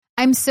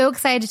I'm so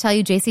excited to tell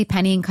you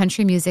JCPenney and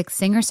country music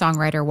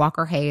singer-songwriter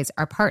Walker Hayes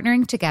are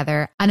partnering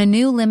together on a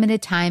new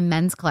limited-time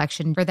men's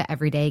collection for the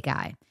everyday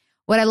guy.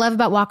 What I love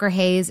about Walker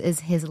Hayes is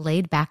his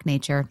laid-back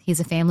nature.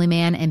 He's a family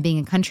man, and being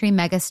a country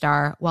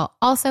megastar while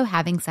also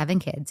having 7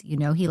 kids, you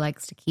know he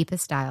likes to keep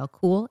his style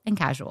cool and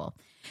casual.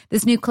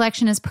 This new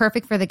collection is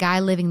perfect for the guy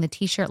living the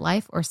t-shirt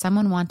life or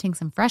someone wanting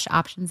some fresh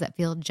options that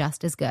feel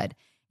just as good.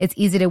 It's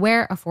easy to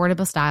wear,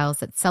 affordable styles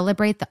that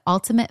celebrate the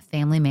ultimate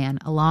family man,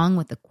 along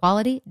with the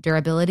quality,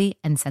 durability,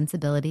 and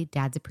sensibility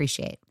dads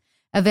appreciate.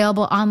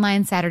 Available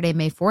online Saturday,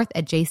 May 4th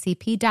at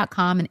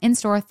jcp.com and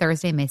in-store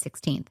Thursday, May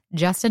 16th.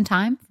 Just in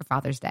time for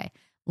Father's Day.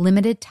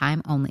 Limited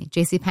time only.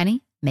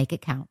 JCPenney, make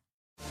it count.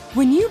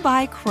 When you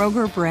buy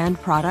Kroger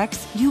brand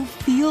products, you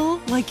feel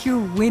like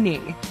you're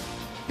winning.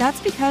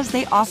 That's because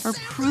they offer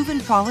proven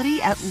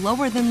quality at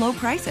lower than low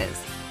prices.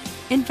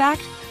 In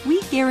fact, we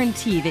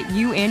guarantee that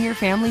you and your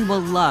family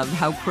will love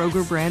how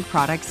Kroger brand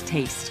products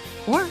taste,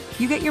 or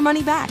you get your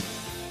money back.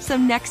 So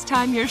next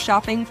time you're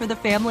shopping for the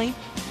family,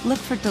 look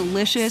for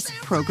delicious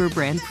Kroger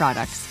brand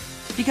products,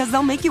 because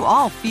they'll make you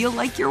all feel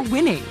like you're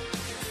winning.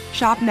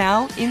 Shop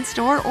now,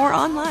 in-store, or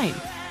online.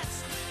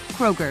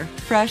 Kroger,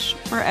 fresh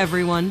for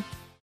everyone.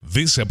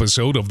 This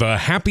episode of the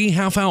Happy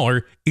Half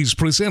Hour is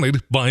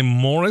presented by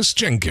Morris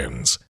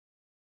Jenkins.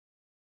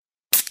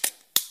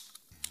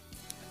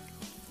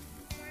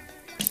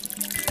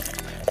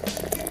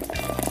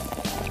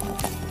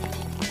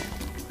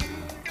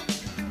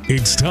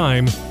 It's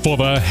time for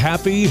the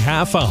Happy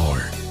Half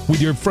Hour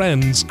with your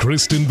friends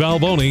Kristen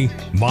Balboni,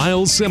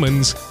 Miles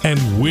Simmons,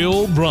 and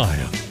Will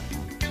Bryan.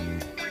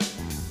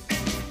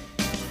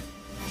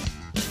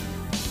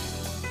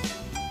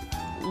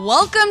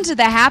 Welcome to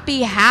the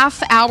Happy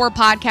Half Hour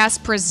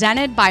podcast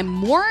presented by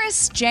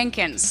Morris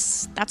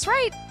Jenkins. That's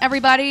right,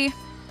 everybody.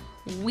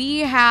 We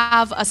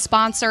have a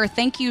sponsor.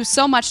 Thank you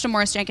so much to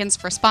Morris Jenkins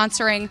for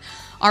sponsoring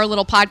our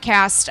little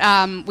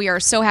podcast. We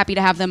are so happy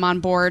to have them on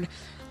board.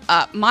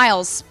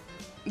 Miles,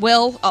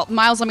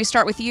 let me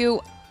start with you.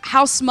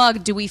 How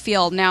smug do we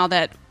feel now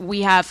that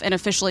we have an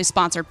officially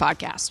sponsored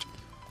podcast?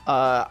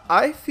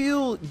 I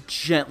feel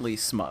gently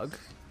smug.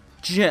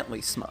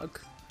 Gently.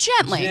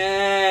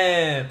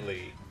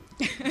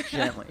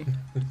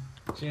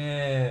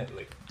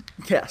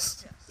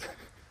 Yes.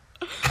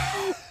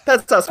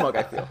 That's how smug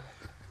I feel.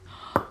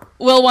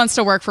 Will wants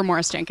to work for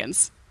Morris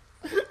Jenkins.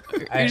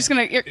 You're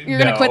gonna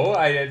quit. No,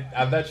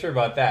 I'm not sure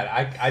about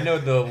that. I know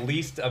the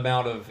least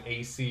amount of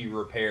AC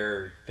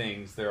repair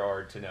things there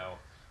are to know.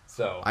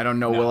 So I don't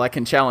know, no. Will, I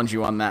can challenge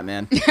you on that,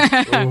 man.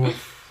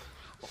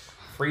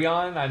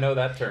 Freon, I know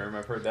that term.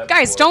 I've heard that.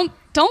 Guys, before.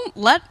 don't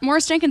let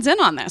Morris Jenkins in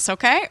on this,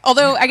 okay?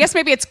 Although I guess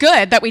maybe it's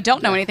good that we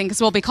don't know anything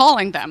because we'll be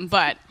calling them.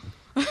 But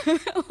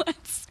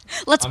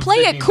let's play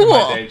it cool.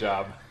 My day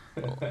job.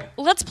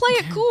 Let's play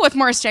it cool with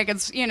Morris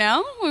Jenkins, you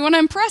know? We want to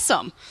impress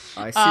him.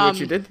 I see what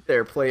you did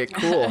there. Play it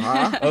cool,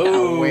 huh?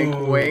 Oh.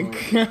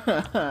 Wink.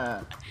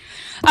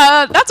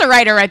 That's a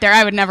writer right there.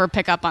 I would never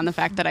pick up on the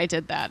fact that I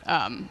did that.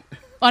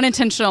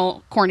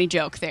 Unintentional, corny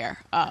joke there.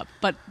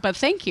 But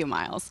thank you,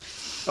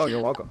 Miles. Oh,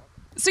 you're welcome.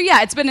 So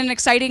yeah, it's been an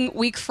exciting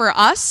week for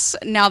us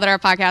now that our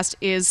podcast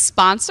is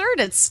sponsored.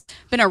 It's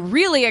been a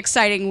really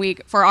exciting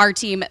week for our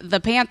team, the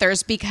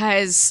Panthers,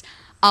 because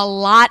a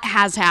lot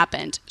has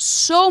happened.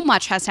 So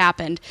much has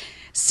happened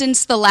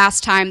since the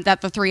last time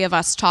that the three of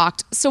us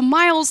talked. So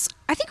Miles,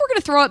 I think we're going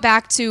to throw it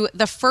back to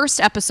the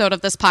first episode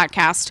of this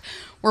podcast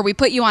where we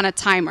put you on a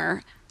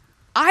timer.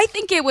 I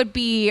think it would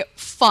be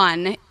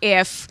fun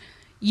if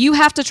you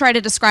have to try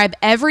to describe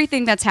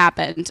everything that's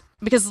happened,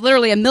 because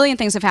literally a million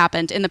things have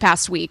happened in the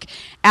past week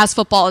as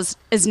football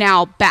is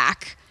now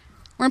back.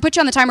 We're going to put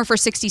you on the timer for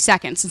 60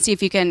 seconds and see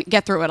if you can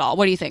get through it all.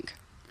 What do you think?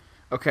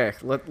 Okay,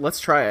 let's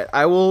try it.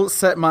 I will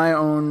set my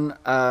own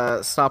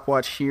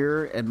stopwatch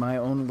here in my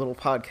own little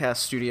podcast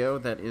studio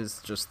that is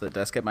just the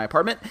desk at my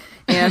apartment,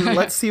 and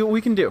let's see what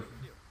we can do.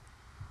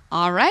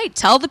 All right,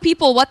 tell the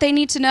people what they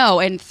need to know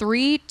in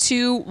 3,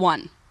 2,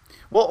 1.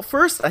 Well,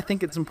 first, I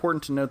think it's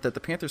important to note that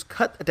the Panthers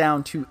cut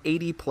down to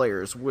 80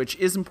 players, which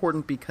is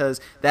important because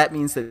that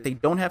means that they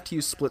don't have to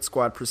use split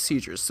squad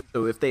procedures.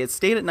 So if they had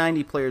stayed at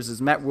 90 players,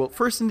 as Matt Wilt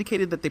first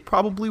indicated that they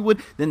probably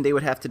would, then they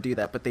would have to do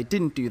that. But they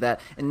didn't do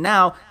that, and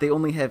now they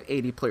only have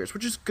 80 players,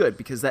 which is good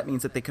because that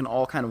means that they can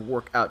all kind of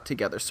work out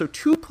together. So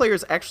 2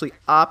 players actually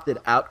opted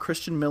out,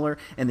 Christian Miller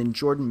and then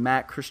Jordan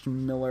Mack.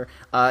 Christian Miller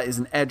is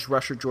an edge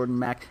rusher, Jordan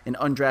Mack, an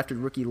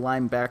undrafted rookie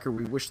linebacker.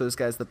 We wish those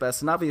guys the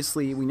best. And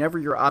obviously, whenever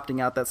you're opting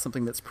out, that's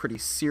something that's pretty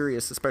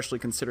serious, especially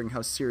considering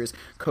how serious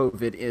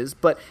COVID is.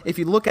 But if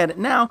you look at it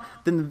now,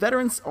 then the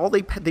veterans,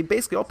 they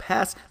basically all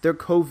passed their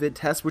COVID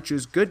test, which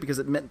is good because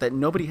it meant that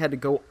nobody had to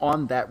go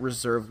on that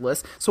reserve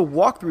list. So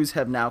walkthroughs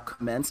have now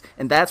commenced,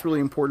 and that's really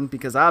important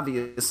because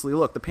obviously,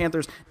 look, the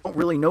Panthers don't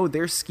really know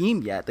their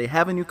scheme yet. They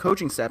have a new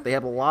coaching staff. They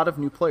have a lot of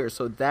new players,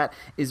 so that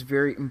is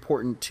very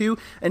important too.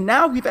 And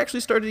now we've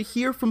actually started to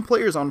hear from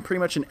players on pretty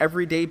much an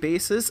everyday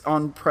basis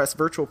on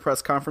virtual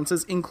press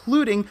conferences,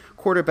 including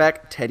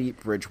quarterback Teddy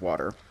Bridgewater.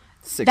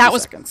 60 that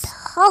was seconds.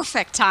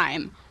 Perfect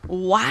time.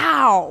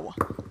 Wow.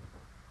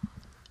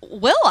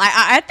 Will,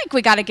 I think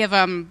we got to give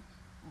him,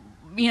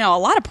 a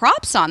lot of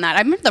props on that. I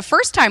remember the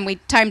first time we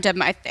timed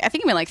him, I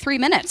think he went like 3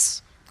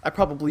 minutes. I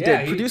probably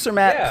did. Producer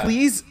Matt,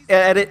 please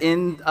edit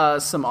in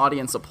some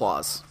audience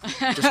applause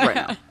just right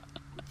now.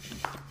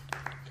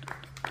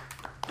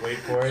 Wait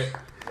for it.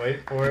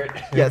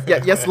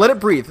 Yes. Let it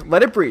breathe.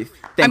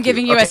 I'm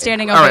giving you a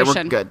standing ovation. All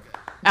right, we're good.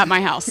 At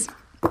my house.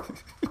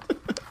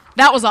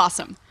 That was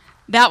awesome.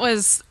 That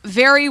was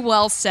very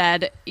well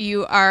said.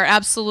 You are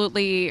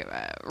absolutely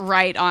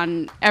right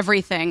on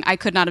everything. I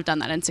could not have done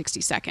that in 60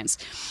 seconds.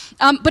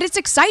 But it's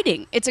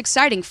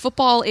exciting.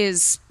 Football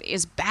is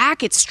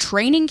back. It's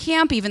training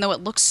camp, even though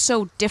it looks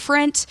so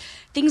different.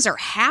 Things are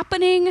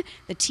happening.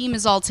 The team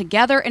is all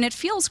together, and it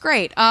feels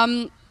great.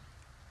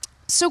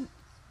 So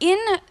in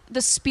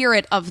the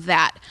spirit of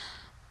that,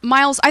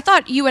 Miles, I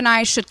thought you and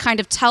I should kind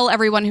of tell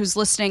everyone who's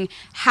listening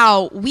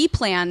how we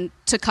plan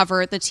to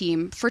cover the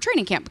team for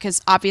training camp,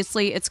 because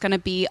obviously it's going to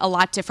be a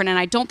lot different. And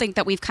I don't think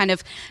that we've kind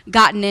of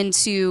gotten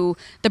into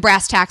the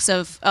brass tacks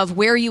of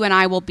where you and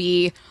I will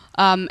be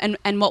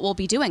and what we'll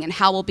be doing and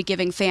how we'll be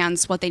giving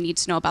fans what they need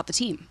to know about the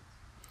team.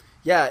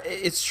 Yeah,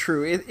 it's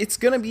true. It's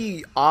going to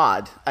be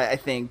odd, I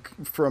think,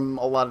 from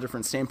a lot of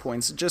different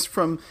standpoints. Just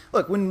from,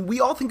 look, when we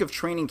all think of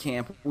training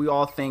camp, we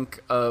all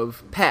think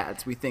of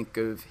pads. We think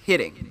of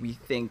hitting. We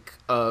think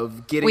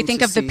of getting We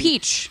think of the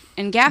peach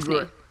in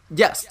Gaffney.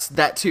 Yes,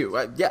 that too.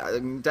 I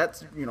mean,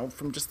 that's,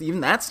 from just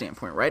even that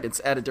standpoint, right? It's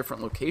at a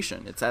different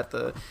location. It's at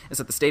the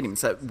stadium.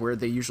 It's at where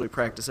they usually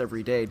practice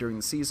every day during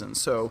the season.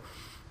 So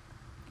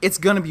it's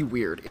going to be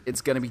weird.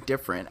 It's going to be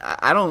different.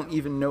 I don't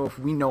even know if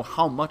we know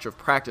how much of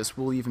practice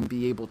we'll even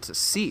be able to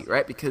see,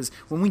 right? Because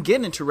when we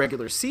get into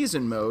regular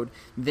season mode,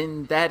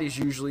 then that is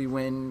usually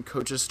when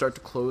coaches start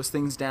to close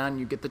things down.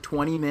 You get the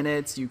 20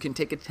 minutes, you can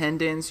take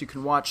attendance, you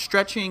can watch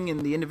stretching in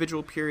the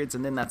individual periods,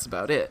 and then that's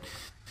about it.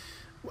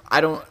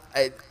 I don't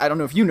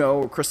know if you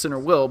know, or Kristen or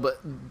Will,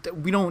 but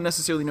we don't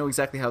necessarily know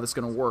exactly how this is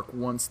going to work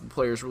once the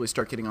players really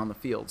start getting on the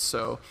field.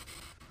 So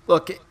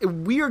look,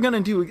 we are going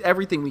to do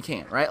everything we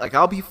can, right? Like,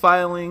 I'll be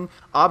filing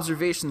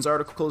observations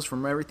articles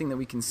from everything that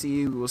we can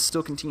see. We will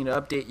still continue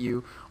to update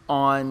you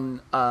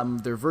on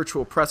their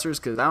virtual pressers,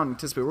 because I don't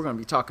anticipate we're going to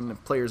be talking to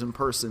players in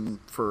person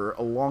for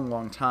a long,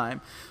 long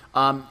time.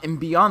 And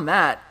beyond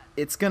that,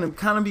 it's going to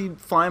kind of be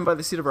flying by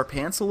the seat of our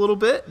pants a little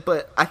bit,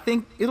 but I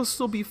think it'll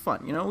still be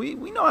fun.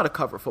 We know how to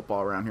cover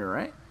football around here,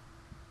 right?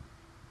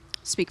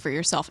 Speak for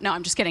yourself. No,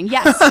 I'm just kidding.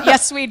 Yes,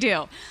 yes, we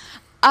do.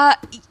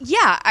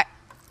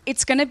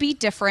 It's going to be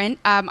different.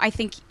 I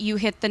think you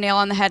hit the nail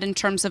on the head in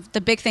terms of the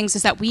big things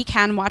is that we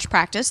can watch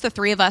practice. The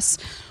three of us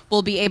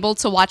will be able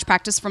to watch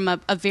practice from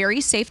a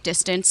very safe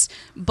distance,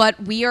 but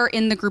we are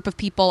in the group of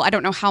people. I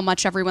don't know how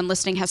much everyone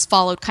listening has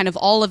followed kind of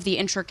all of the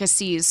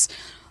intricacies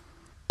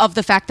of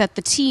the fact that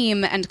the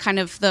team and kind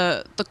of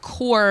the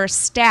core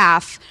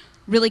staff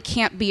really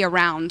can't be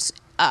around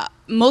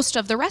most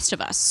of the rest of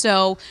us.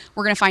 So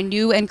we're going to find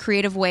new and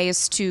creative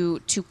ways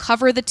to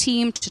cover the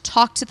team, to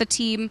talk to the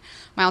team.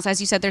 Miles, as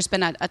you said, there's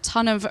been a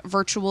ton of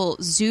virtual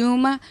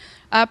Zoom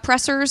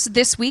pressers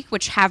this week,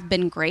 which have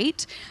been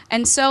great.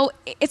 And so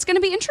it's going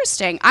to be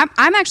interesting.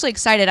 I'm actually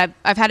excited.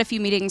 I've had a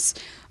few meetings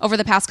over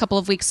the past couple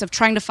of weeks of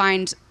trying to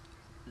find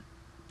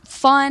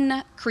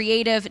fun,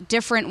 creative,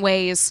 different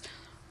ways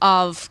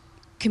of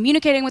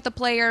communicating with the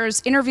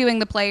players, interviewing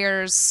the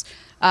players,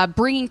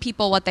 bringing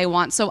people what they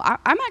want. So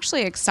I'm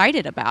actually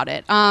excited about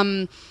it.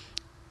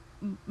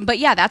 But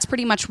yeah, that's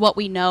pretty much what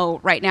we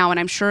know right now, and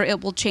I'm sure it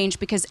will change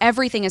because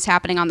everything is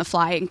happening on the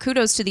fly. And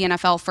kudos to the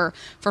NFL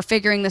for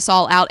figuring this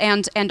all out,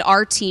 and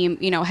our team,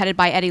 headed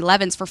by Eddie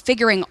Levens, for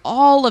figuring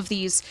all of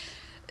these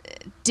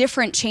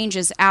different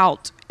changes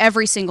out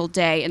every single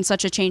day in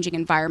such a changing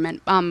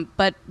environment.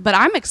 But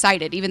I'm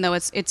excited, even though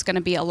it's going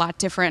to be a lot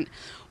different.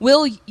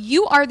 Will,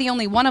 you are the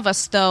only one of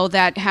us, though,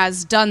 that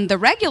has done the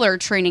regular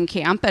training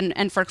camp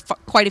and for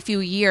quite a few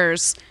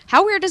years.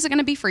 How weird is it going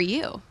to be for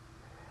you?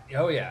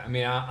 Oh, yeah. I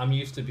mean, I'm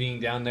used to being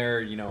down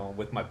there,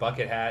 with my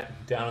bucket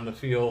hat down on the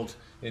field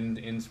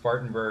in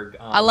Spartanburg.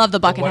 I love the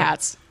bucket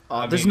hats.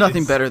 There's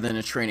nothing better than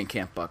a training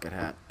camp bucket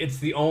hat. It's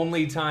the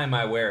only time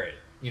I wear it.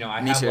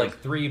 I have like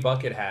 3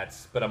 bucket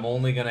hats, but I'm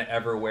only going to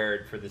ever wear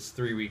it for this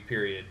 3-week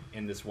period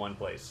in this one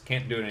place.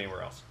 Can't do it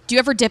anywhere else. Do you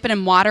ever dip it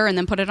in water and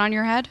then put it on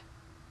your head?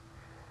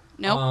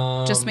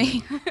 No, just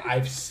me.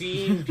 I've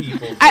seen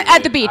people do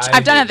at the beach.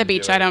 I've done it at the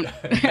beach. I don't.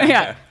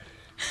 Yeah.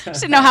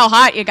 Just didn't know how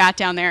hot you got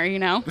down there,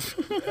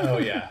 Oh,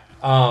 yeah.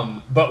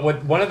 But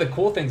one of the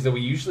cool things that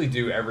we usually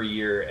do every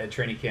year at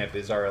training camp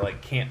is our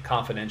Camp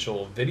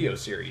Confidential video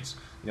series.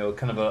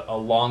 Kind of a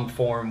long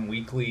form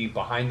weekly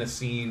behind the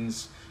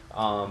scenes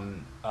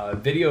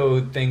video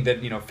thing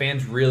that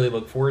fans really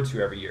look forward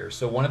to every year.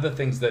 So one of the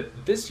things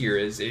that this year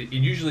is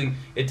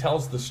it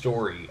tells the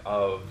story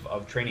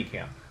of training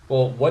camp.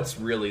 Well, what's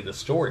really the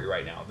story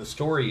right now? The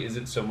story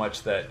isn't so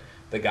much that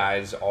the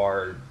guys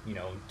are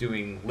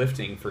doing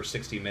lifting for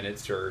 60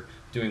 minutes or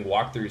doing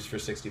walkthroughs for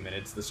 60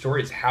 minutes. The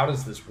story is, how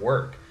does this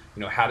work?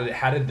 How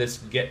did this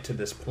get to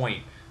this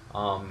point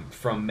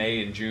from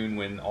May and June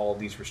when all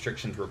these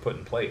restrictions were put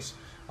in place?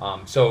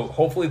 So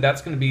hopefully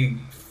that's going to be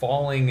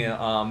falling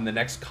the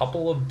next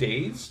couple of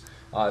days.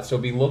 So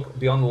be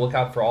on the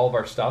lookout for all of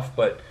our stuff.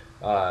 But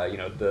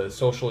the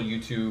social,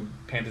 YouTube,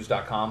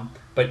 Panthers.com.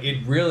 But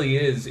it really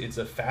is. It's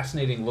a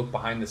fascinating look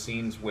behind the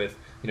scenes with,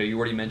 you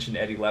already mentioned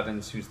Eddie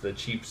Levens, who's the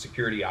chief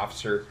security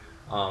officer.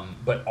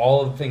 But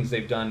all of the things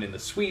they've done in the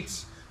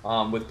suites,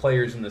 with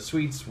players in the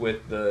suites,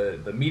 with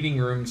the meeting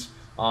rooms.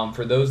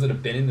 For those that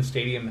have been in the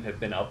stadium and have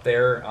been up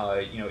there,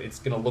 it's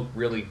going to look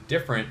really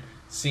different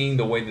seeing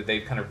the way that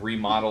they've kind of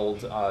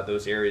remodeled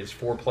those areas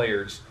for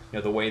players.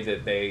 The way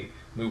that they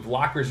move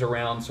lockers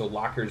around. So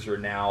lockers are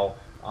now,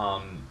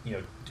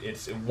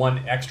 it's one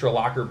extra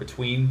locker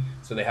between,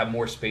 so they have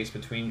more space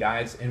between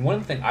guys. And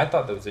one thing I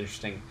thought that was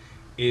interesting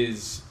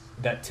is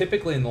that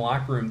typically in the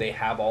locker room they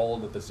have all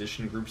of the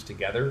position groups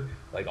together,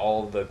 like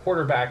all of the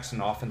quarterbacks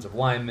and offensive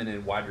linemen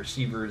and wide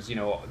receivers,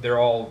 they're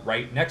all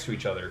right next to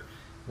each other.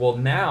 Well,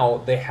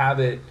 now they have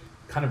it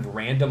kind of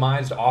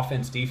randomized,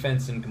 offense,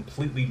 defense, and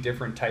completely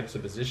different types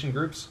of position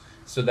groups,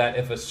 so that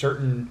if a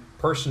certain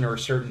person or a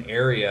certain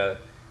area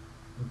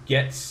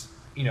gets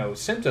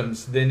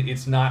symptoms, then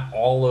it's not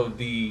all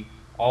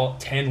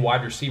 10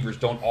 wide receivers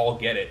don't all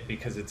get it,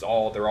 because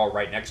they're all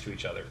right next to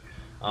each other.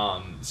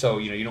 So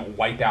you don't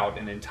wipe out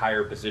an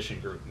entire position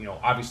group.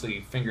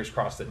 Obviously fingers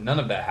crossed that none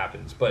of that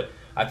happens, but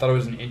I thought it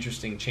was an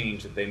interesting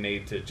change that they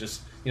made to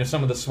just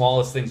some of the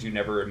smallest things you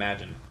never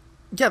imagined.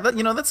 Yeah,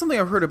 that's something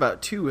I've heard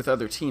about too with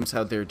other teams,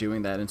 how they're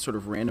doing that and sort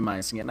of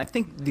randomizing it. And I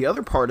think the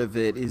other part of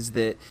it is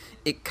that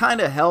it kind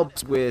of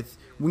helps with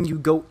when you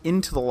go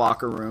into the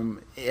locker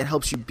room, it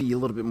helps you be a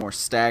little bit more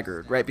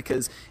staggered, right?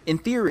 Because in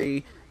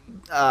theory,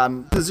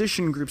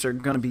 position groups are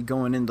going to be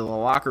going into the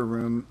locker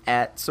room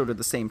at sort of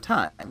the same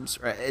times,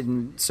 right?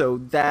 And so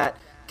that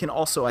can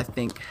also, I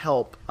think,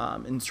 help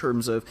in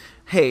terms of,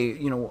 hey,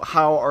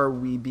 how are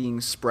we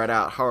being spread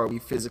out? How are we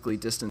physically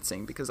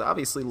distancing? Because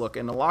obviously, look,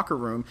 in a locker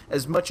room,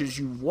 as much as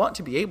you want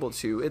to be able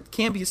to, it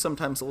can be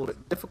sometimes a little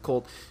bit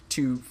difficult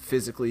to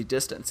physically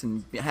distance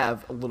and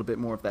have a little bit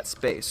more of that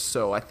space.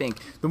 So I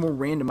think the more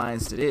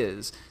randomized it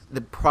is,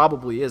 that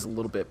probably is a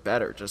little bit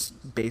better,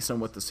 just based on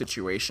what the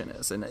situation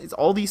is. And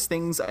all these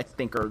things, I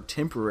think, are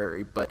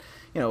temporary, but,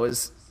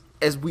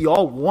 as we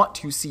all want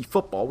to see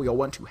football, we all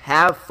want to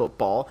have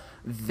football,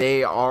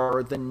 they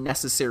are the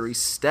necessary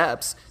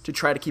steps to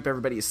try to keep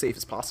everybody as safe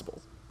as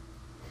possible.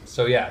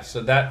 So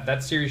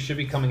that series should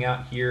be coming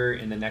out here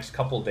in the next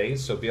couple of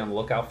days, so be on the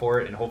lookout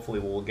for it, and hopefully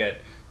we'll get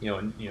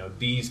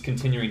these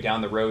continuing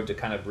down the road to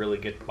kind of really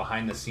get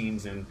behind the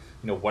scenes and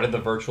what do the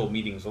virtual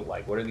meetings look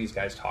like? What are these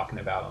guys talking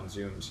about on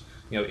Zooms?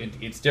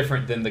 It's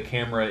different than the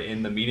camera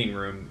in the meeting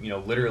room.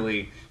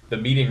 Literally the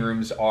meeting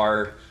rooms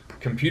are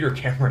computer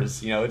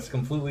cameras. It's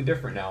completely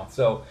different now.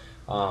 So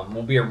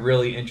will be a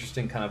really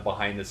interesting kind of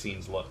behind the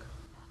scenes look.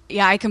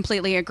 Yeah, I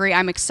completely agree.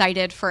 I'm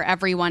excited for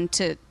everyone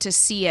to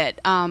see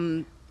it.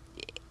 And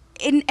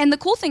the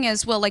cool thing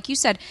is, Will, like you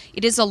said,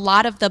 it is a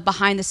lot of the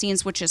behind the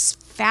scenes, which is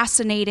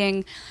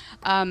fascinating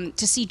to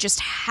see just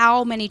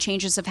how many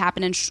changes have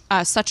happened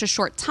in such a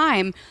short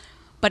time.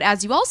 But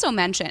as you also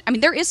mentioned, I mean,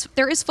 there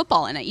is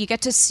football in it. You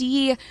get to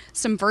see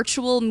some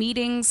virtual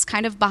meetings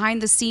kind of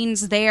behind the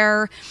scenes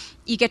there.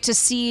 You get to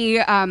see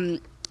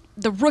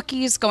the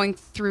rookies going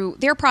through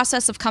their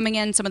process of coming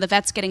in, some of the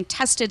vets getting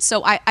tested.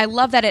 So I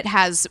love that it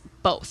has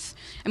both.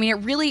 I mean, it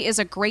really is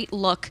a great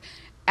look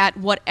at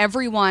what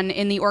everyone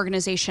in the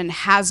organization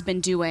has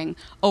been doing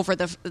over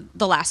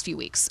the last few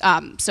weeks.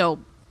 So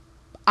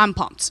I'm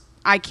pumped.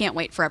 I can't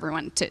wait for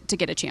everyone to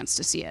get a chance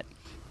to see it.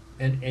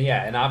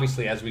 And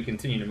obviously as we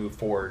continue to move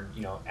forward,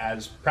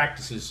 as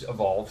practices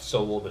evolve,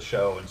 so will the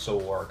show and so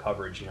will our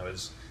coverage,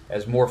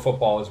 as more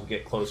football as we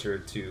get closer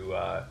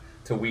to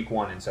week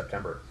 1 in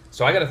September.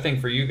 So I got a thing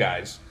for you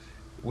guys.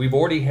 We've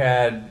already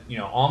had,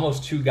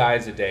 almost 2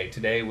 guys a day.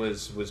 Today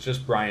was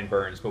just Brian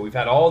Burns, but we've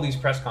had all these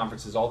press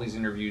conferences, all these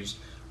interviews,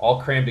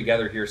 all crammed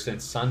together here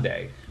since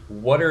Sunday.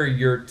 What are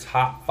your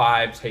top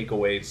 5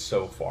 takeaways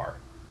so far?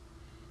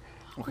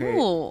 Okay.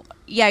 Ooh,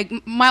 yeah,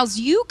 Miles,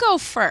 you go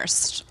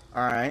first.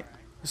 All right.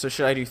 So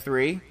should I do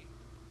 3?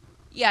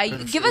 Yeah,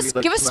 give us.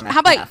 How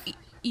about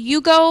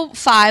you go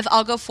 5?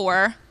 I'll go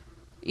 4.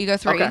 You go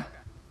 3. Okay.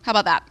 How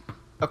about that?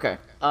 Okay.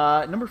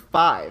 Number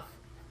 5.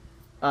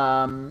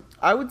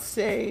 I would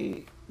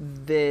say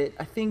that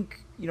I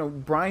think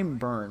Brian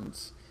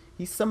Burns.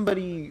 He's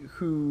somebody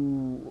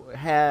who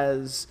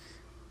has.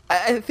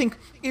 I think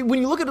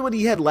when you look at what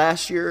he had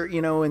last year,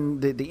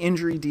 and the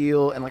injury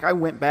deal, and I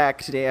went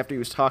back today after he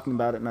was talking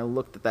about it, and I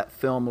looked at that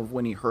film of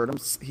when he hurt him.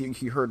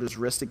 He hurt his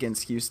wrist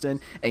against Houston,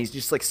 and he's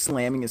just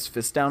slamming his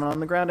fist down on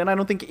the ground. And I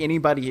don't think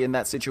anybody in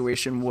that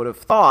situation would have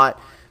thought,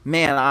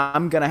 man,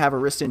 I'm gonna have a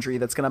wrist injury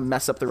that's gonna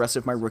mess up the rest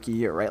of my rookie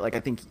year, right?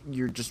 I think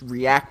you're just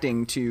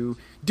reacting to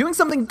doing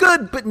something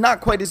good, but not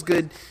quite as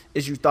good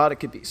as you thought it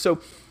could be.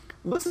 So,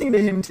 listening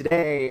to him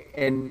today,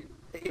 and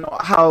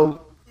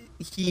how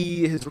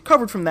he has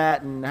recovered from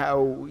that and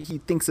how he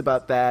thinks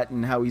about that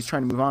and how he's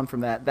trying to move on from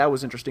that, that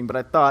was interesting. But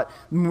I thought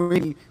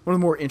maybe one of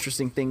the more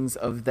interesting things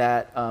of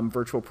that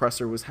virtual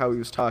presser was how he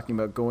was talking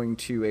about going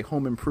to a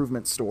home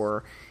improvement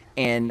store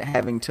and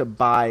having to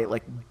buy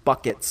like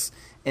buckets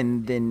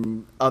and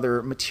then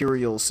other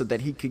materials so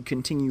that he could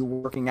continue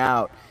working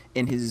out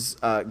in his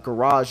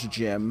garage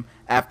gym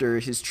after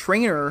his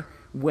trainer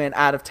went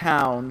out of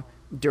town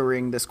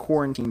during this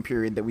quarantine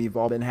period that we've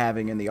all been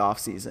having in the off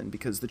season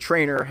because the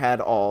trainer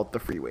had all the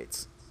free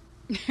weights.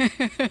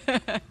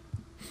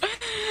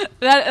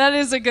 That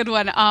is a good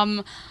one.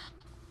 I'm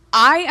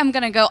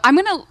gonna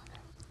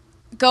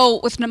go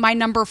with my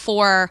number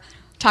 4,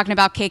 talking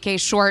about KK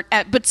Short.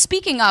 But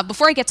speaking of,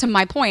 before I get to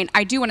my point,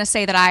 I do want to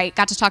say that I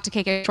got to talk to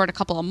KK Short a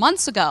couple of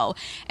months ago,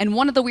 and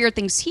one of the weird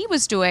things he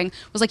was doing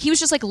was like he was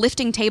just like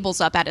lifting tables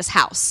up at his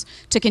house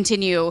to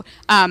continue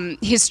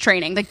his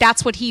training. Like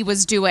that's what he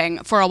was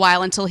doing for a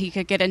while until he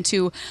could get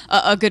into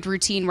a good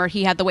routine where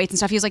he had the weights and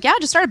stuff. He was like, yeah, I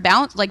just started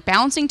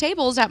balancing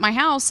tables at my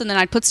house, and then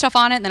I'd put stuff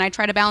on it, and then I'd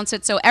try to balance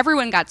it. So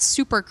everyone got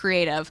super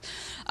creative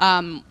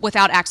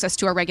without access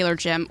to a regular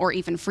gym or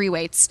even free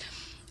weights.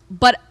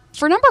 But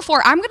for number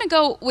 4, I'm going to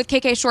go with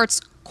KK Short's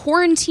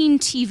quarantine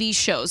TV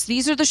shows.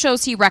 These are the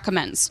shows he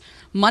recommends: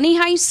 Money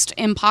Heist,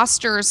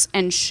 Imposters,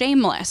 and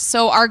Shameless.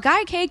 So our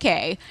guy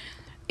KK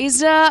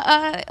is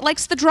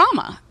likes the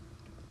drama.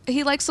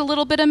 He likes a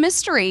little bit of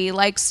mystery. He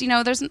likes,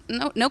 there's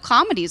no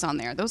comedies on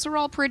there. Those are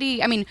all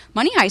pretty. I mean,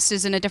 Money Heist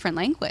is in a different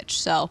language,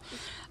 so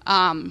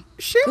Shameless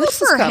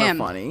good for is kind him.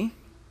 of funny.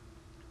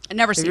 I've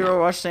never seen Have you it. ever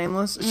watched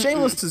Shameless? Mm-mm.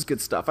 Shameless is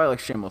good stuff. I like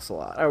Shameless a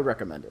lot. I would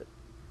recommend it.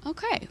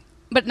 Okay,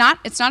 but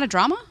it's not a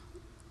drama?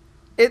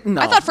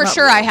 No, I thought for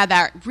sure really. I had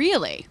that.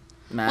 Really?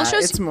 Nah,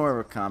 it's more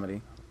of a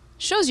comedy.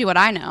 Shows you what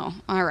I know.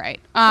 All right.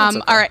 Okay.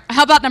 All right.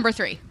 How about number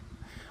 3?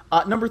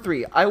 Number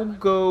 3, I will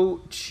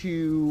go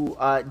to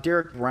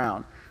Derek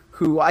Brown,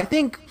 who I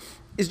think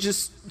is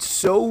just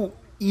so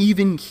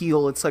even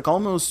keel. It's like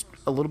almost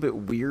a little bit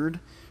weird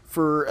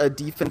for a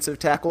defensive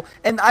tackle.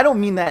 And I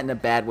don't mean that in a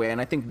bad way. And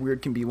I think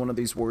weird can be one of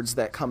these words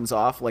that comes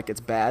off like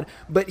it's bad.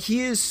 But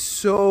he is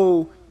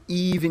so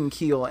even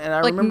keel, and I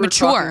remember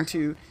talking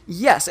to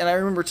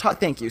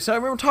thank you. So I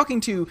remember talking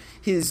to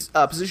his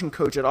position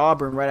coach at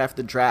Auburn right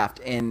after the draft,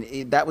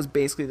 and that was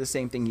basically the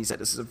same thing he said.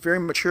 This is a very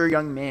mature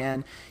young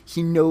man.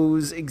 He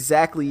knows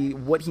exactly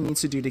what he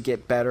needs to do to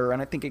get better, and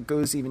I think it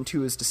goes even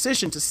to his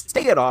decision to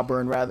stay at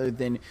Auburn rather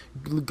than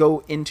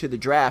go into the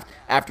draft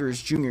after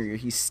his junior year.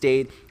 He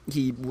stayed.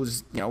 He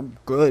was,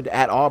 good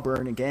at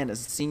Auburn again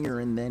as a senior,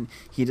 and then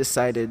he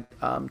decided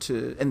and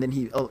then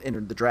he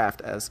entered the draft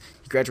as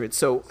he graduated.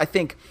 So I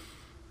think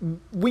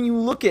when you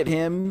look at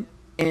him,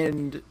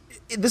 and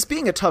this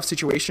being a tough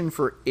situation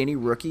for any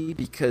rookie,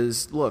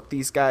 because look,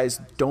 these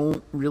guys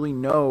don't really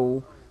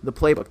know the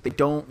playbook. They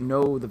don't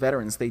know the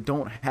veterans. They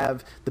don't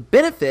have the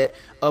benefit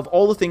of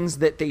all the things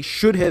that they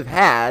should have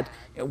had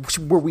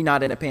were we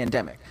not in a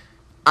pandemic.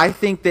 I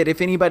think that if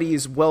anybody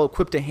is well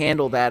equipped to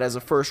handle that as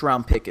a first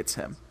round pick, it's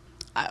him.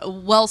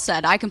 Well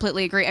said. I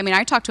completely agree. I mean,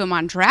 I talked to him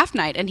on draft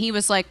night, and he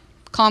was like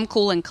calm,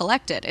 cool, and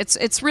collected.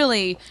 It's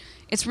really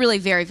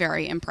very,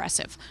 very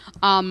impressive.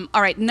 All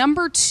right,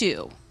 number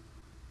 2.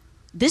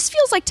 This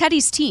feels like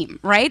Teddy's team,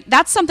 right?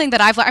 That's something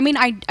that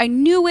I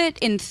knew it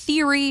in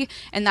theory,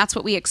 and that's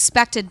what we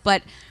expected,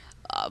 but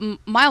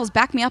Miles,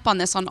 back me up on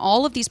this. On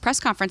all of these press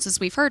conferences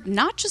we've heard,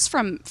 not just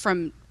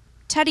from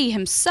Teddy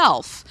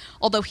himself,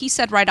 although he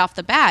said right off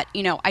the bat,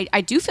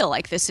 I do feel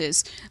like this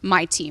is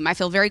my team. I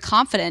feel very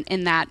confident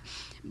in that.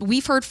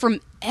 We've heard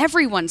from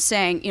everyone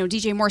saying,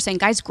 DJ Moore saying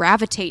guys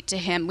gravitate to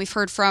him. We've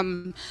heard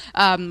from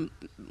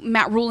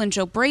Matt Rule and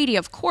Joe Brady,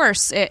 of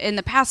course, in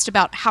the past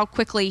about how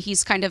quickly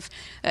he's kind of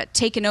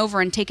taken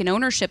over and taken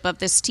ownership of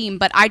this team.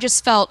 But I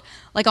just felt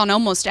like on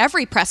almost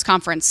every press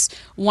conference,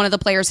 one of the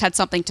players had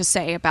something to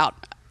say about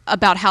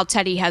how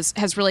Teddy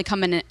has really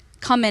come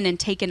in and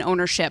taken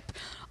ownership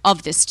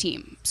of this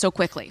team so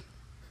quickly.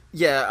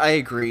 Yeah, I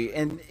agree,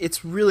 and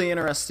it's really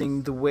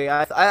interesting the way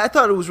I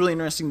thought it was really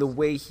interesting the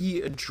way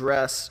he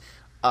addressed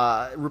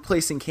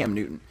replacing Cam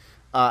Newton,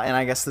 and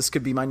I guess this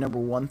could be my number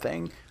 1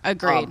 thing.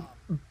 Agreed.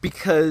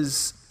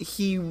 Because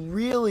he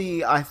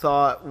really, I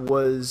thought,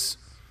 was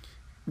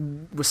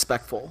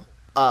respectful.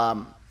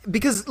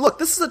 Because look,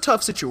 this is a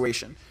tough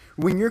situation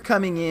when you're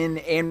coming in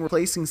and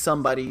replacing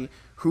somebody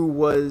who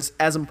was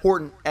as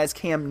important as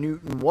Cam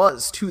Newton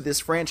was to this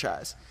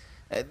franchise.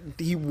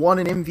 He won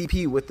an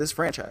MVP with this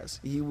franchise.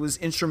 He was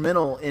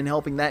instrumental in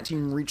helping that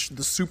team reach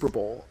the Super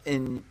Bowl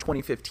in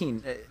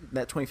 2015,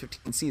 that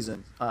 2015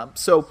 season.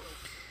 So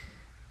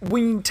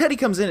when Teddy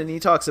comes in and he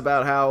talks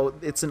about how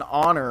it's an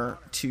honor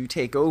to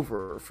take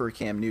over for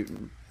Cam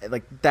Newton,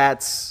 like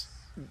that's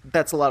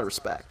a lot of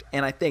respect.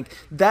 And I think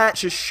that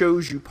just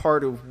shows you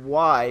part of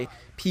why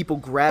people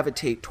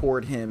gravitate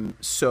toward him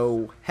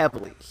so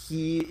heavily.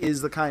 He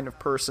is the kind of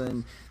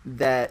person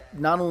that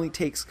not only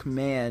takes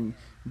command,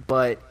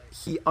 but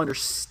he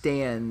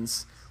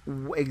understands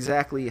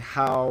exactly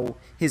how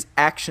his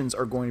actions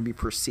are going to be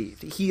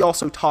perceived. He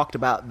also talked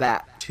about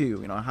that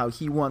too, how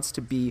he wants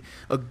to be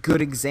a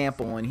good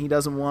example, and he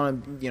doesn't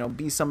want to,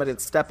 be somebody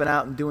that's stepping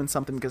out and doing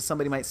something because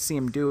somebody might see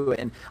him do it,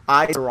 and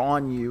eyes are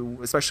on you,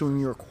 especially when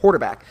you're a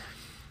quarterback.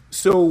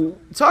 So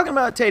talking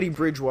about Teddy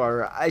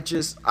Bridgewater,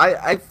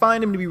 I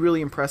find him to be really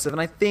impressive,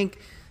 and I think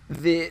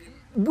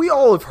we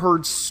all have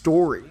heard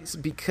stories,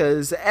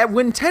 because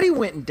when Teddy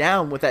went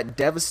down with that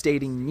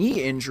devastating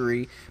knee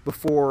injury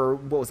before,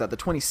 what was that, the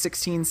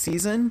 2016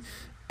 season,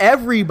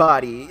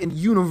 everybody and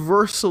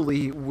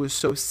universally was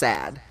so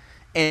sad.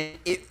 And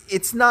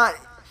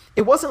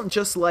it wasn't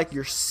just like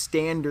your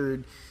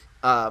standard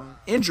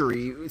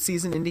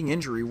season-ending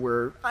injury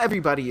where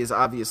everybody is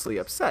obviously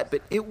upset,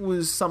 but it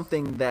was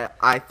something that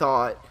I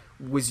thought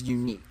was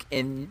unique.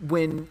 And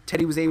when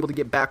Teddy was able to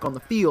get back on the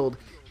field,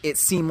 it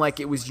seemed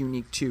like it was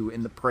unique too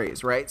in the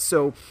praise, right?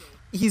 So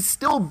he's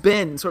still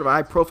been sort of a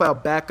high-profile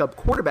backup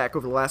quarterback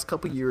over the last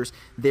couple of years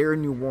there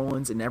in New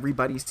Orleans, and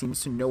everybody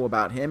seems to know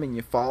about him, and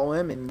you follow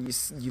him, and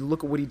you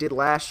look at what he did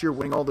last year,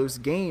 winning all those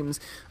games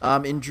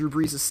in Drew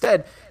Brees'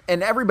 stead,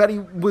 and everybody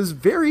was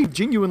very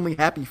genuinely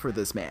happy for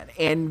this man.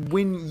 And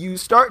when you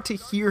start to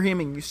hear him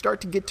and you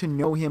start to get to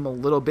know him a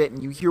little bit,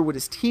 and you hear what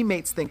his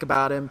teammates think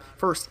about him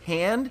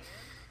firsthand,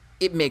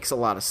 it makes a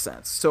lot of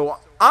sense. So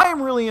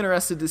I'm really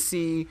interested to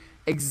see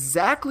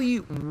exactly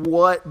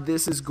what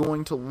this is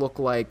going to look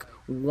like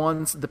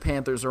once the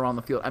Panthers are on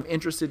the field. I'm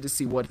interested to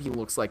see what he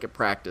looks like at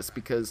practice,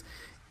 because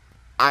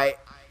I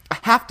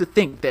have to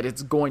think that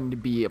it's going to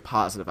be a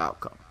positive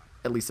outcome,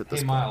 at least at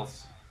this point.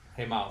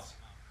 Hey, Miles.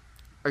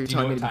 Are you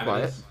telling me to be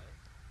quiet?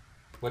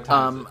 What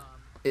time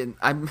is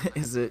it?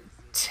 Is it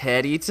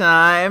Teddy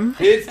time?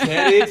 It's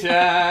Teddy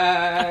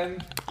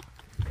time.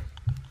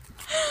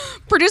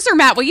 Producer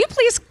Matt, will you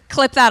please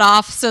clip that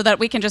off so that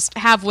we can just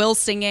have Will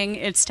singing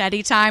 "It's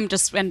Teddy Time"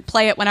 and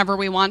play it whenever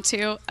we want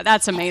to?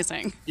 That's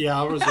amazing. Yeah,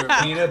 I'll reserve it.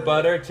 Peanut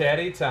butter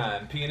Teddy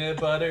time. Peanut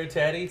butter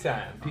Teddy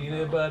time.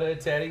 Peanut butter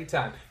Teddy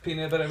time.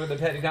 Peanut butter with a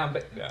Teddy time.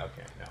 Okay,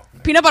 no.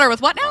 Peanut butter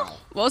with what now?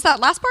 What was that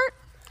last part?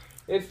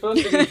 It's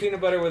supposed to be peanut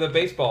butter with a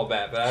baseball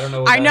bat, but I don't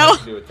know what that has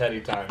to do with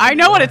Teddy time. I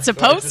know what it's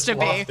supposed to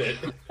be.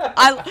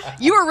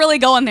 You were really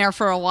going there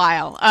for a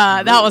while.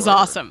 That was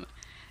awesome.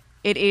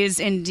 It is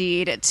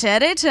indeed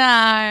Teddy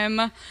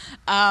time.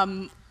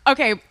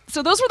 Okay,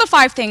 so those were the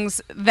 5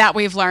 things that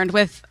we've learned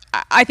with,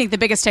 I think, the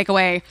biggest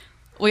takeaway.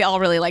 We all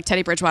really like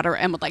Teddy Bridgewater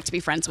and would like to be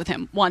friends with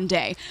him one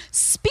day.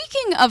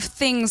 Speaking of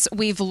things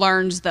we've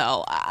learned,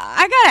 though,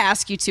 I got to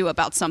ask you two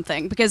about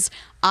something, because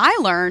I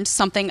learned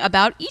something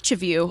about each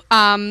of you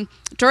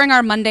during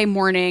our Monday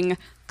morning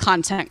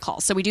content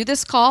call. So we do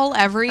this call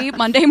every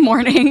Monday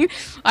morning.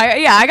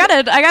 I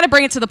gotta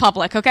bring it to the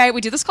public. Okay, we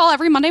do this call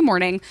every Monday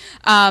morning.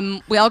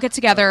 We all get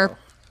together,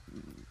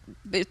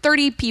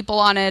 30 people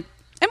on it.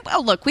 And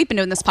well, look, we've been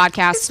doing this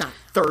podcast. It's not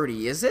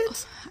 30, is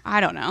it?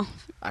 I don't know.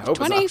 I hope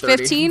 20, it's not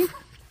 30. 15,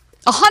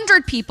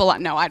 100 people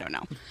on. No, I don't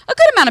know. A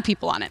good amount of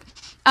people on it.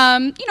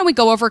 We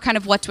go over kind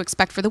of what to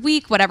expect for the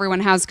week, what everyone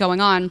has going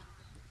on.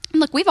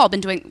 And look, we've all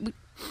been doing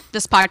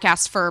this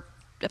podcast for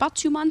about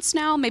 2 months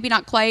now, maybe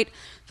not quite.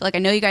 I feel like I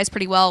know you guys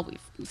pretty well.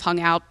 We've hung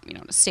out, in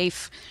a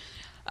safe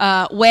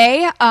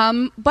way.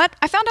 But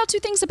I found out 2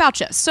 things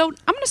about you. So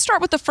I'm going to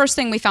start with the first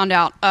thing we found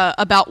out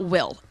about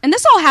Will. And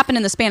this all happened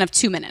in the span of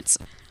 2 minutes.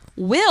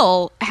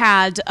 Will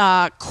had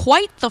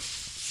quite the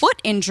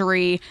foot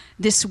injury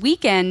this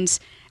weekend,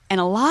 and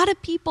a lot of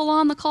people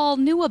on the call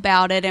knew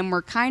about it and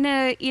were kind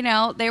of,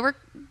 they were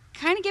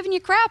kind of giving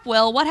you crap.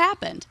 Will, what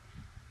happened?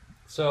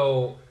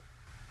 So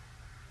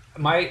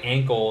my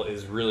ankle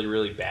is really,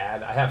 really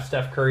bad. I have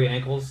Steph Curry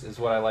ankles, is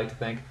what I like to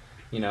think,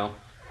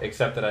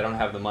 except that I don't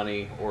have the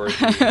money or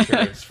the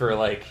insurance for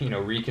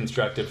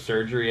reconstructive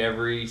surgery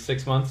every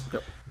 6 months.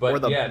 Or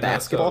the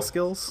basketball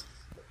skills.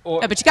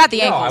 But you got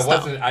the ankles. No, I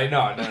wasn't. No.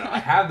 I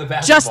have the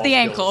basketball. Just the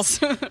ankles.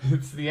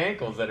 It's the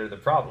ankles that are the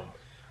problem.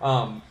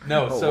 I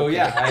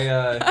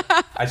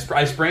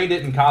sprained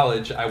it in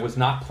college. I was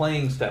not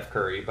playing Steph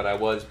Curry, but I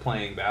was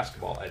playing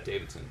basketball at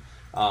Davidson.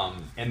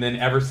 And then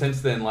ever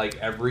since then,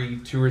 every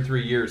 2 or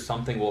 3 years,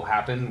 something will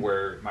happen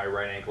where my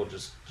right ankle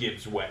just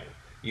gives way,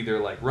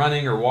 either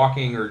running or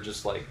walking or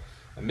just I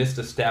missed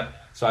a step.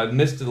 So I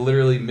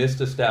literally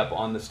missed a step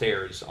on the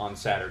stairs on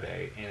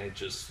Saturday, and it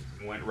just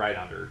went right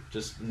under,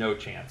 just no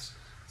chance.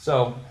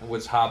 So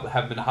I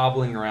have been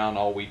hobbling around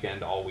all week,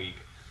 and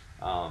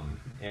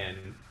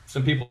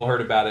some people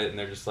heard about it, and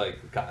they're just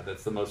like, God,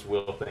 that's the most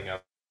Will thing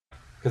ever.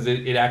 Because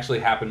it actually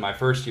happened my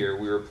first year.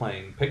 We were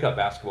playing pickup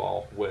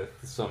basketball with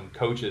some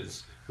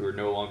coaches who are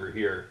no longer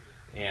here.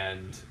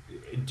 And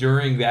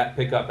during that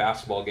pickup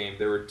basketball game,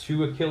 there were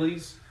 2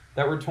 Achilles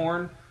that were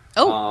torn.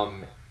 Oh.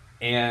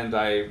 And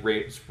I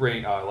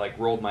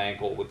rolled my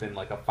ankle within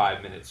a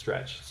 5-minute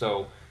stretch.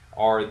 So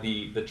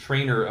the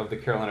trainer of the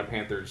Carolina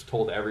Panthers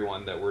told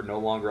everyone that we're no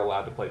longer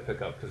allowed to play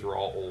pickup because we're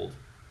all old.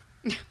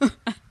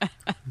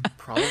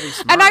 Probably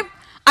smart. And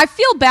I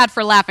feel bad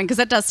for laughing because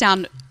that does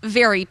sound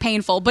very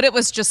painful, but it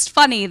was just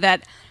funny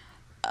that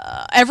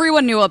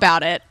everyone knew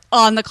about it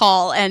on the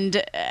call,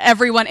 and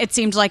everyone, it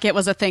seemed like it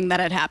was a thing that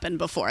had happened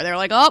before. They're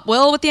like, oh,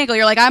 Will with the ankle.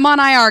 You're like, I'm on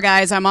IR,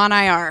 guys. I'm on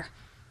IR.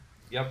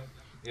 Yep,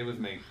 it was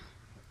me.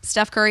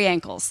 Steph Curry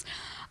ankles.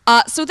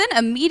 So then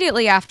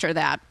immediately after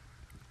that,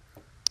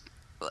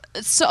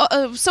 it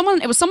was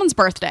someone's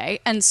birthday,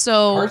 and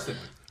so Carson's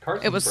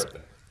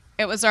birthday.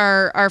 It was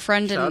our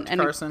friend Shout out to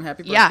and Carson,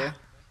 happy birthday. Yeah,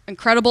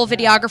 incredible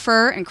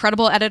videographer,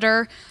 incredible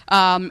editor.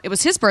 It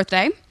was his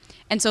birthday.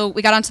 And so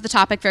we got onto the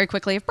topic very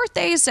quickly of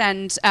birthdays.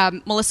 And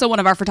Melissa, one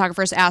of our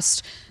photographers,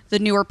 asked the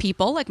newer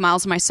people, like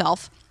Miles and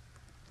myself,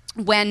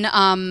 when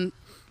our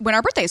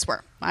birthdays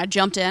were. I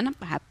jumped in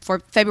for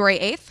February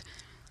 8th.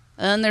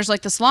 And there's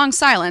like this long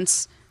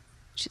silence.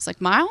 She's like,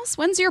 Miles,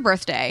 when's your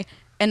birthday?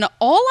 And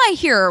all I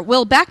hear,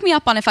 Will, back me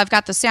up on if I've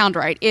got the sound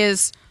right,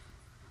 is,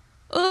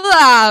 and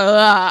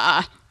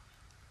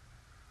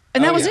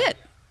that was it.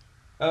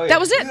 Oh, yeah. That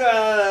was it.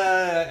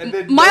 And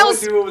then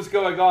Miles no one knew what was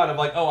going on. I'm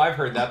like, oh, I've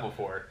heard that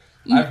before.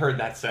 I've heard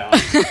that sound.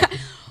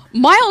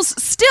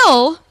 Miles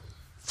still,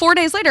 4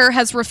 days later,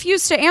 has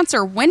refused to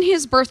answer when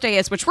his birthday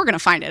is, which we're going to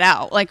find it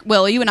out. Like,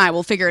 Will, you and I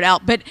will figure it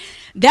out. But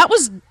that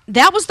was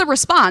the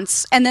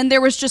response. And then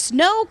there was just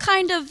no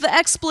kind of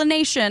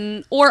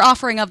explanation or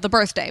offering of the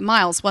birthday.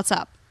 Miles, what's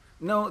up?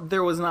 No,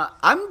 there was not.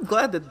 I'm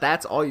glad that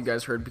that's all you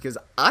guys heard, because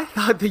I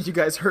thought that you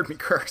guys heard me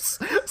curse.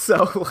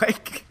 So,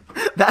 like,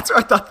 that's where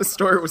I thought the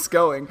story was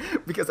going,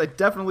 because I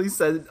definitely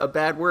said a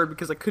bad word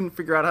because I couldn't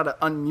figure out how to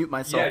unmute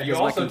myself. Yeah, you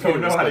also don't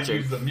know how to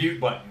use the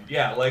mute button.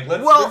 Yeah, like,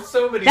 there's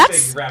so many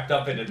things wrapped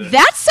up into this.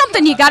 That's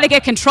something you got to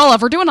get control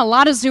of. We're doing a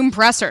lot of Zoom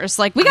pressers.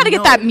 Like, we got to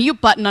get that mute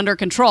button under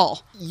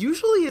control.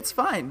 Usually it's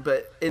fine,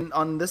 but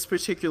on this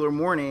particular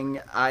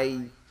morning,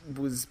 I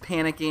was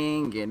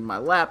panicking and my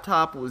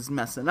laptop was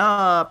messing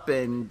up,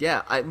 and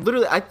yeah,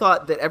 I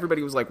thought that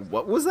everybody was like,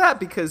 what was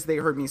that? Because they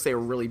heard me say a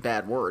really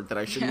bad word that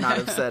I should not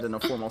have said in a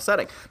formal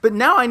setting. But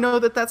now I know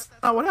that that's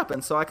not what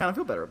happened, so I kind of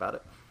feel better about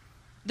it.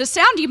 The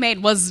sound you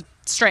made was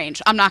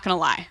strange, I'm not gonna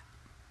lie.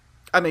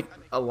 I make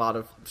a lot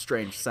of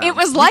strange sounds. It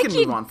was like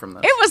move on from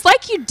this. It was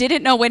like you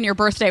didn't know when your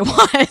birthday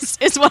was,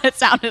 is what it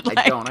sounded like.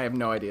 I have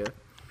no idea.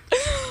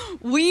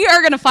 We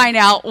are going to find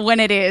out when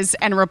it is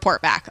and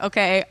report back,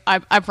 okay?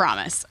 I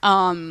promise.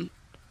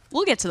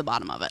 We'll get to the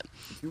bottom of it.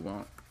 You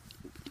won't.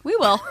 We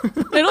will.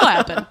 It'll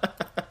happen.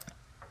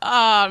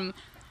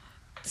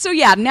 So,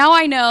 yeah, now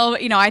I know,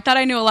 I thought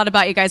I knew a lot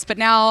about you guys, but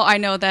now I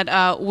know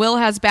that Will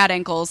has bad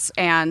ankles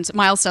and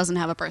Miles doesn't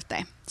have a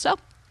birthday. So.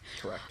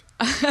 Correct.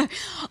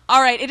 All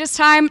right, it is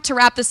time to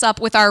wrap this up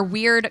with our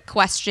weird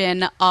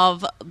question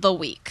of the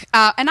week.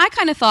 And I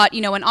kind of thought,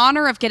 in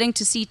honor of getting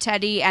to see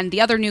Teddy and the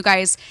other new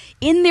guys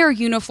in their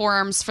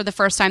uniforms for the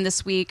first time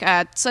this week,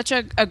 such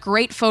a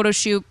great photo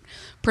shoot,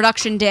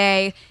 production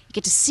day, you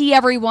get to see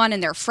everyone in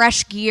their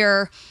fresh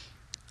gear.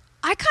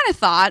 I kind of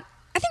thought,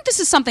 I think this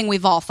is something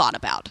we've all thought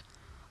about.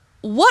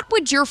 What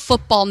would your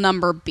football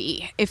number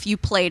be if you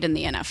played in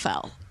the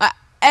NFL?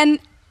 And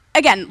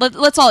again,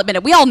 let's all admit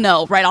it. We all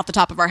know right off the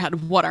top of our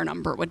head what our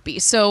number would be.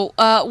 So,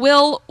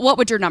 Will, what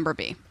would your number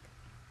be?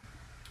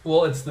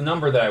 Well, it's the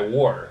number that I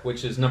wore,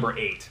 which is number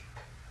 8.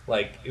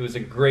 Like, it was a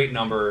great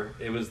number.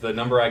 It was the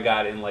number I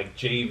got in, like,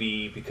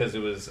 JV because it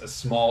was a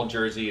small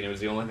jersey and it was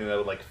the only thing that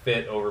would, like,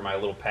 fit over my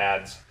little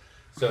pads.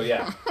 So,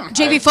 yeah.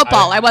 JV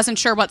football. I wasn't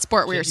sure what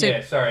sport we were seeing.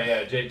 Yeah, sorry,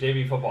 yeah,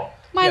 JV football.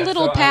 My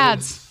little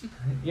pads.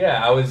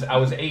 I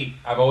was 8.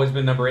 I've always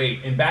been number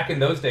 8. And back in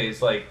those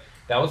days, like,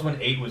 that was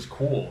when 8 was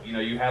cool.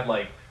 You had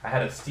I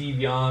had a Steve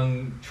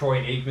Young,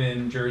 Troy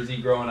Aikman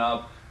jersey growing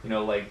up.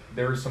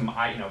 There was some,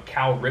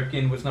 Cal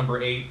Ripken was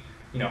number 8.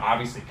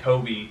 Obviously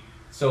Kobe.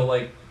 So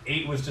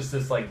 8 was just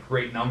this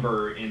great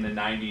number in the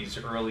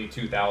 90s, early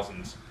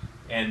 2000s.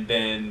 And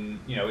then,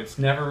 it's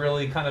never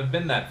really kind of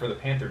been that for the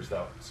Panthers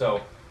though.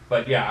 So,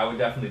 but yeah, I would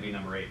definitely be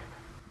number 8.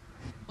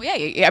 Well,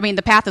 yeah,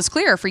 the path is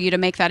clear for you to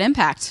make that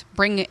impact.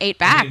 Bring 8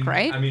 back,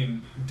 right?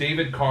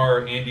 David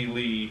Carr, Andy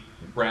Lee,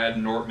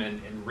 Brad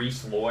Nortman, and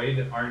Reese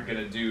Lloyd aren't going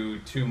to do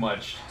too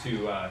much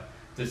to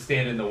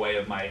stand in the way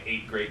of my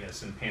 8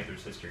 greatness in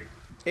Panthers history.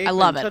 I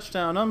love it.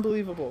 Touchdown,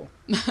 unbelievable.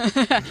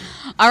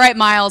 All right,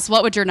 Miles,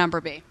 what would your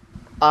number be?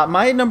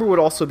 My number would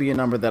also be a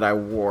number that I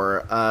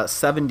wore,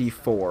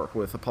 74,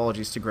 with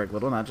apologies to Greg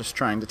Little, not just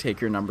trying to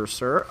take your number,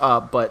 sir,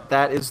 but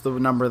that is the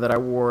number that I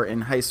wore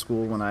in high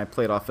school when I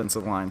played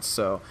offensive line,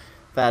 so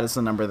that is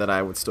the number that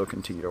I would still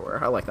continue to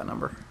wear. I like that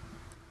number.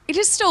 It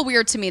is still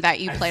weird to me that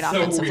you played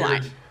offensive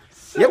line. Weird.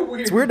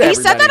 It's weird to He everybody.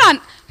 said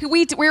that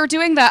we were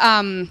doing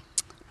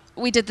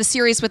we did the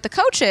series with the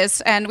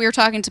coaches, and we were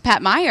talking to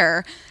Pat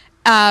Meyer,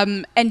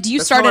 and you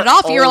started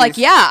off, you were like,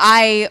 yeah,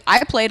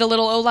 I played a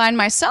little O-line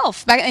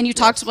myself, and you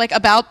talked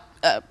about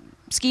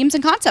schemes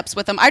and concepts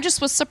with him. I just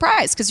was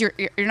surprised, because you're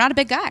not a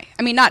big guy.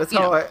 I mean, not,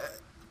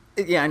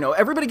 I know.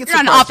 Everybody gets you're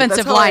surprised. You're an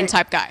offensive line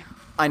type guy.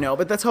 I know,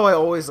 but that's how I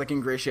always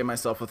ingratiate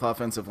myself with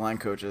offensive line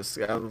coaches.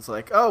 I was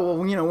like, oh, well,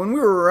 when we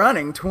were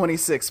running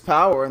 26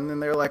 power, and then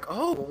they're like,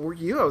 oh, were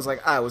you? I was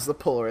like, I was the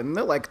puller, and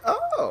they're like,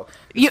 oh,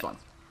 it's fun.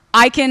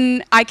 I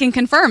can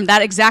confirm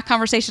that exact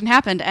conversation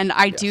happened, and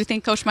I do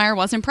think Coach Meyer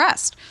was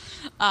impressed.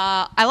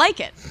 I like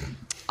it.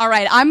 All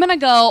right, I'm gonna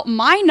go.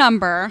 My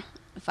number,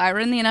 if I were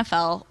in the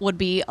NFL, would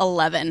be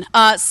 11.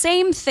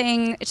 Same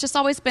thing. It's just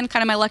always been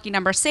kind of my lucky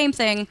number. Same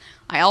thing.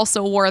 I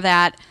also wore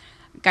that.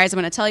 Guys, I'm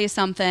gonna tell you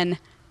something.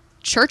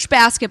 Church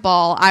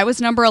basketball, I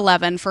was number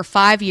 11 for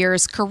 5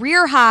 years.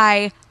 Career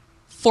high,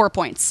 4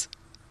 points.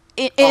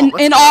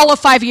 In all of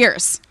 5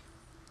 years.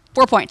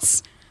 4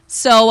 points.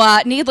 So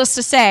needless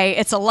to say,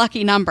 it's a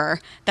lucky number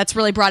that's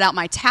really brought out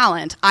my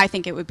talent. I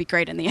think it would be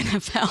great in the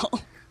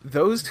NFL.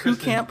 Those who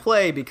can't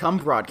play become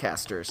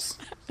broadcasters.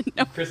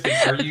 No. Kristen,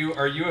 are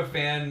you a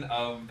fan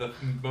of the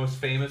most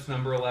famous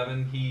number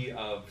 11, he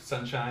of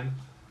Sunshine?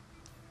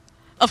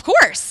 Of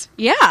course,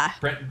 yeah.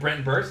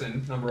 Brent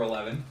Burson, number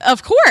 11.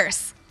 Of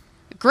course.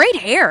 Great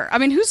hair. I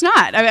mean, who's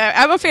not?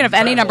 I'm a fan of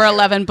any number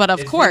 11, but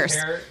of course.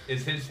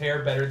 Is his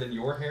hair better than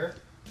your hair?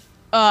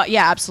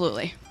 Yeah,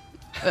 absolutely.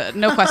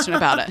 No question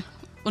about it.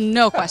 Well,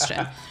 no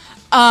question.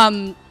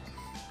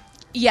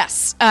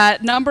 Yes,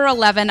 number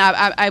 11.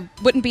 I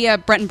wouldn't be a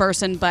Brenton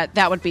Burson, but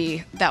that would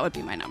be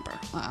my number.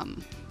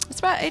 It's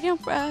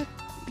about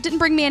didn't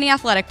bring me any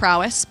athletic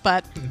prowess,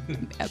 but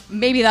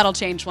maybe that'll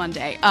change one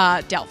day.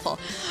 Doubtful.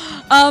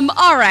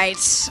 All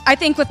right. I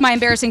think with my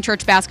embarrassing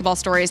church basketball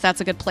stories,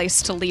 that's a good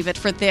place to leave it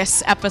for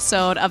this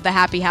episode of the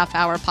Happy Half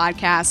Hour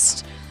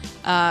podcast.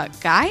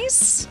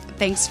 Guys,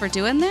 thanks for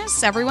doing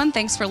this. Everyone,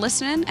 thanks for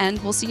listening,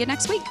 and we'll see you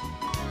next week.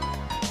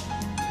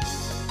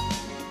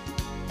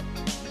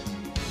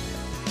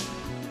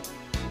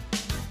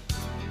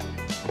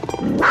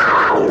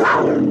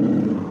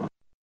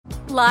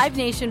 Live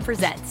Nation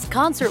presents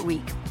Concert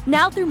Week.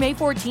 Now through May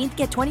 14th,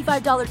 get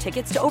 $25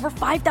 tickets to over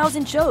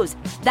 5,000 shows.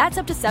 That's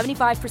up to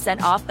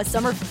 75% off a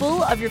summer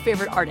full of your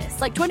favorite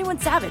artists like 21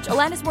 Savage,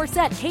 Alanis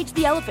Morissette, Cage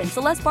the Elephant,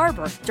 Celeste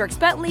Barber, Dierks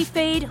Bentley,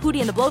 Fade, Hootie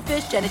and the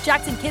Blowfish, Janet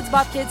Jackson, Kidz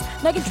Bop Kids,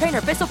 Meghan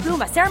Trainor, Bissell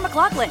Pluma, Sarah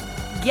McLachlan.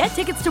 Get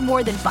tickets to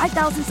more than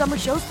 5,000 summer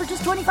shows for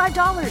just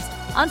 $25.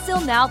 Until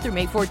now through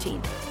May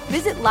 14th.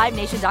 Visit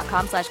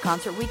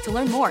LiveNation.com/Concert Week to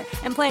learn more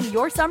and plan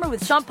your summer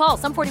with Sean Paul,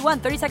 Sum 41,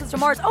 30 Seconds to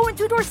Mars, and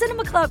Two Door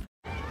Cinema Club.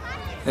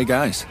 Hey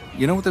guys,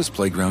 you know what this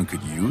playground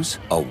could use?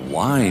 A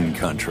wine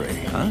country,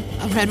 huh?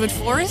 A redwood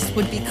forest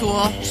would be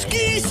cool.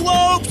 Ski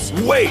slopes!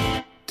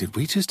 Wait! Did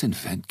we just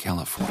invent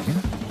California?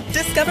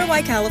 Discover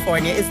why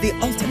California is the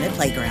ultimate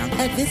playground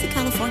at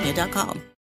visitcalifornia.com.